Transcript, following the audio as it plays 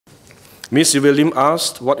Ms. Lim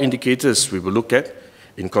asked what indicators we will look at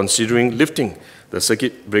in considering lifting the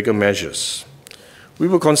circuit breaker measures. We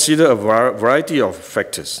will consider a variety of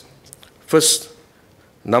factors. First,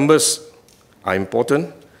 numbers are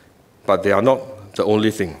important, but they are not the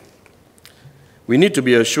only thing. We need to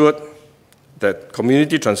be assured that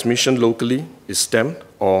community transmission locally is stemmed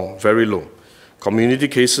or very low. Community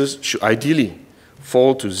cases should ideally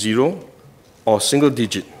fall to 0 or single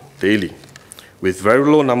digit daily, with very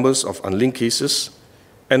low numbers of unlinked cases,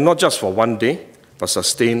 and not just for one day, but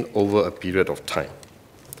sustained over a period of time.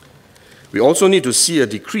 We also need to see a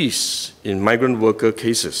decrease in migrant worker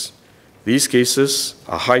cases. These cases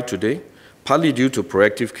are high today, partly due to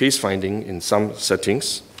proactive case finding in some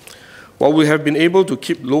settings. While we have been able to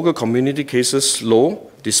keep local community cases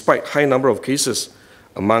low, despite high number of cases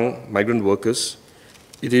among migrant workers,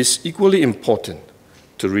 it is equally important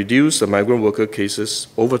to reduce the migrant worker cases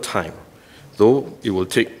over time, though it will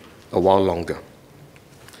take a while longer.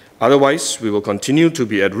 Otherwise, we will continue to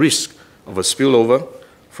be at risk of a spillover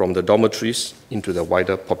from the dormitories into the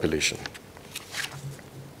wider population.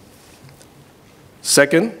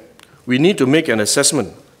 Second, we need to make an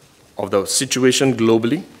assessment of the situation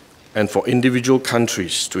globally and for individual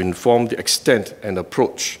countries to inform the extent and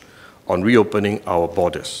approach on reopening our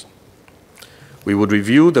borders. We would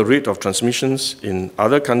review the rate of transmissions in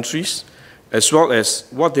other countries, as well as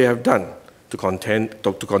what they have done to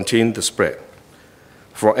contain the spread.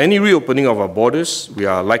 For any reopening of our borders, we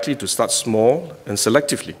are likely to start small and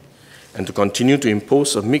selectively, and to continue to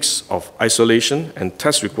impose a mix of isolation and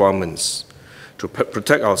test requirements to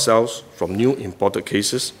protect ourselves from new imported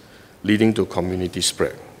cases leading to community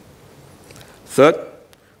spread. Third,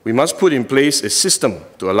 we must put in place a system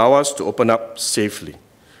to allow us to open up safely.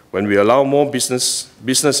 When we allow more business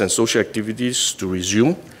and social activities to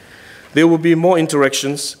resume, there will be more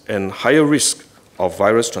interactions and higher risk of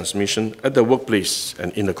virus transmission at the workplace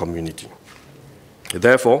and in the community.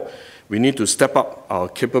 Therefore, we need to step up our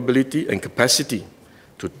capability and capacity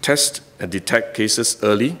to test and detect cases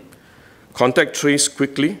early, contact trace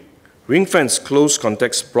quickly, ring-fence close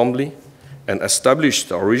contacts promptly, and establish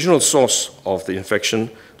the original source of the infection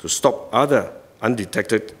to stop other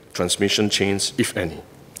undetected transmission chains, if any.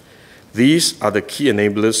 These are the key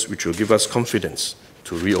enablers which will give us confidence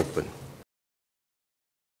to reopen.